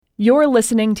You're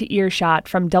listening to Earshot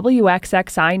from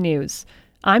WXXI News.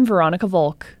 I'm Veronica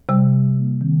Volk.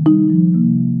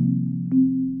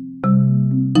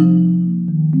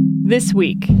 This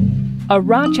week, a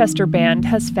Rochester band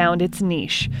has found its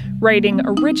niche, writing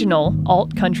original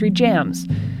alt-country jams.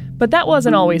 But that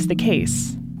wasn't always the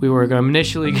case. We were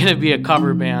initially going to be a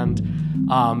cover band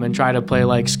and try to play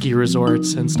like ski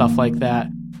resorts and stuff like that.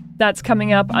 That's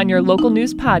coming up on your local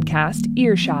news podcast,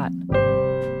 Earshot.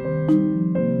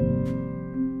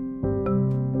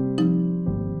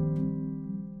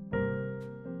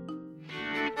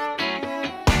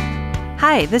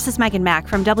 Hi, this is Megan Mack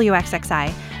from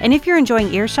WXXI, and if you're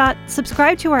enjoying Earshot,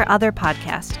 subscribe to our other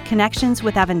podcast, Connections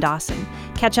with Evan Dawson.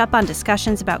 Catch up on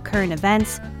discussions about current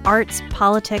events, arts,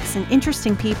 politics, and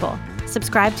interesting people.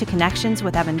 Subscribe to Connections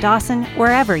with Evan Dawson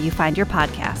wherever you find your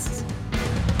podcasts.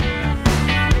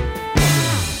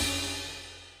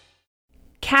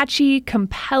 Catchy,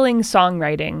 compelling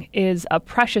songwriting is a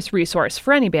precious resource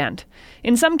for any band.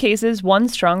 In some cases, one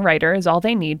strong writer is all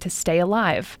they need to stay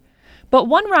alive. But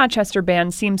one Rochester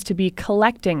band seems to be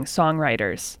collecting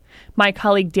songwriters. My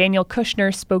colleague Daniel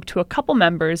Kushner spoke to a couple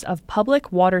members of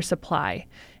Public Water Supply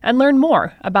and learned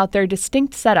more about their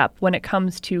distinct setup when it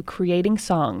comes to creating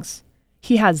songs.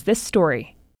 He has this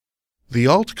story. The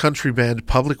alt-country band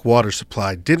Public Water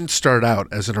Supply didn't start out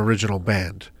as an original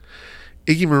band.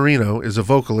 Iggy Marino is a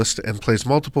vocalist and plays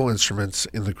multiple instruments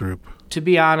in the group. To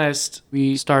be honest,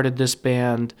 we started this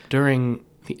band during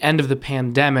the end of the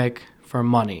pandemic for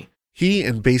money. He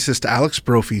and bassist Alex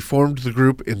Brophy formed the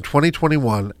group in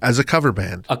 2021 as a cover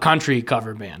band. A country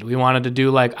cover band. We wanted to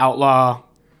do like outlaw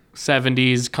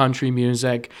 70s country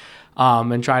music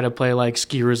and try to play like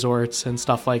ski resorts and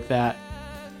stuff like that.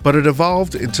 But it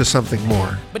evolved into something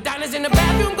more. But Dinah's in the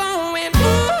bathroom going, ooh,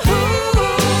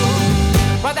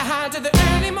 while the high to the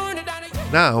early morning.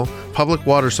 Now, Public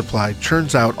Water Supply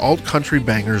churns out alt-country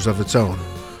bangers of its own,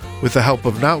 with the help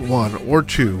of not one or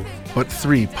two, but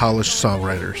three polished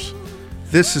songwriters.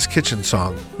 This is Kitchen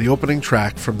Song, the opening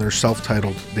track from their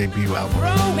self-titled debut album.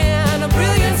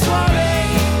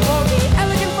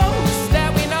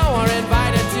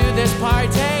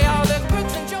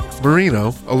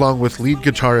 Marino, along with lead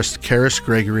guitarist Karis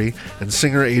Gregory and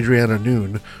singer Adriana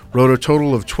Noon, wrote a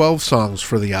total of 12 songs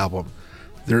for the album.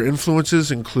 Their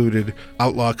influences included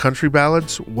outlaw country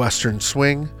ballads, western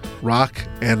swing, rock,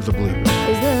 and the blues.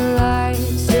 Is the light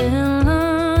still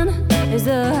on? Is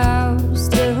the house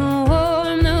still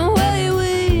warm the way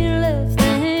we left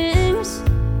things?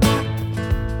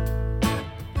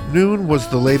 Noon was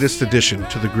the latest addition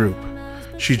to the group.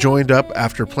 She joined up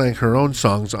after playing her own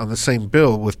songs on the same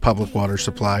bill with Public Water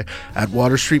Supply at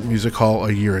Water Street Music Hall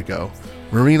a year ago.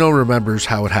 Marino remembers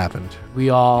how it happened. We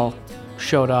all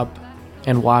showed up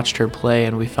and watched her play,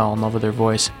 and we fell in love with her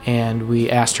voice. And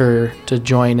we asked her to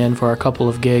join in for a couple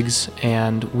of gigs,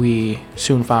 and we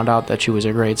soon found out that she was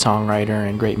a great songwriter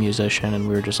and great musician, and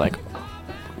we were just like,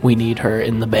 we need her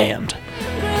in the band.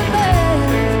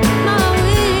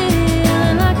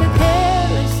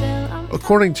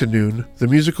 According to Noon, the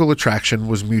musical attraction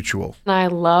was mutual. I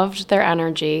loved their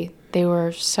energy. They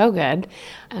were so good.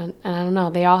 And I don't know,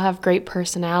 they all have great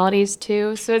personalities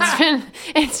too. So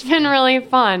it's been really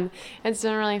fun. It's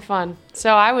been really fun.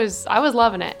 So I was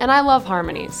loving it. And I love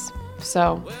harmonies.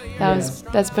 So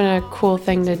that's been a cool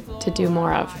thing to do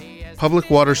more of. Public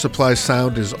Water Supply's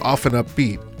sound is often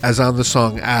upbeat, as on the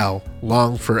song Al,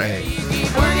 Long for A.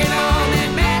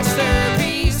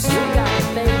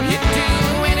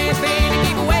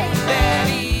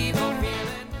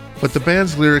 But the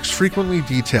band's lyrics frequently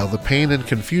detail the pain and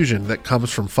confusion that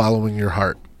comes from following your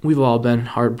heart. We've all been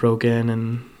heartbroken,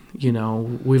 and, you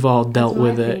know, we've all dealt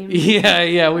with it.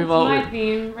 Yeah, we've all... My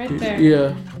theme, right there.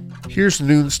 Yeah. Here's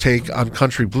Noon's take on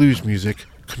country blues music,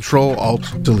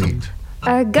 Control-Alt-Delete.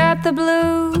 I got the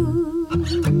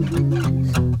blues.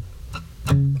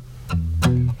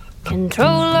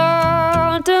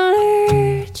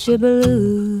 Control-Alt-Delete your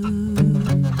blues.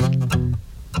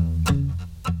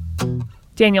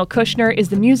 Daniel Kushner is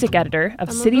the music editor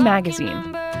of City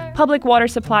Magazine. Public Water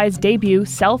Supply's debut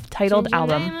self-titled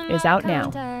album is out now.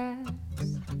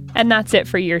 And that's it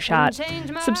for Earshot.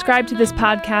 Subscribe to this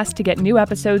podcast to get new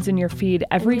episodes in your feed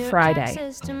every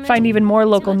Friday. Find even more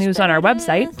local news on our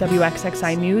website,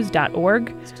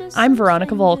 wxinews.org. I'm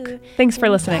Veronica Volk. Thanks for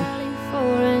listening.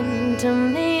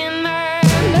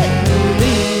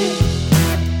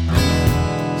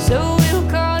 So we'll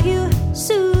call you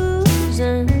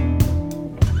Susan.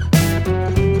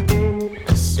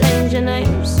 Stranger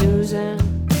name Susan.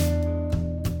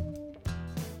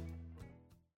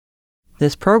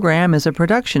 This program is a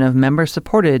production of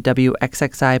member-supported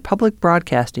WXXI Public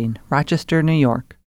Broadcasting, Rochester, New York.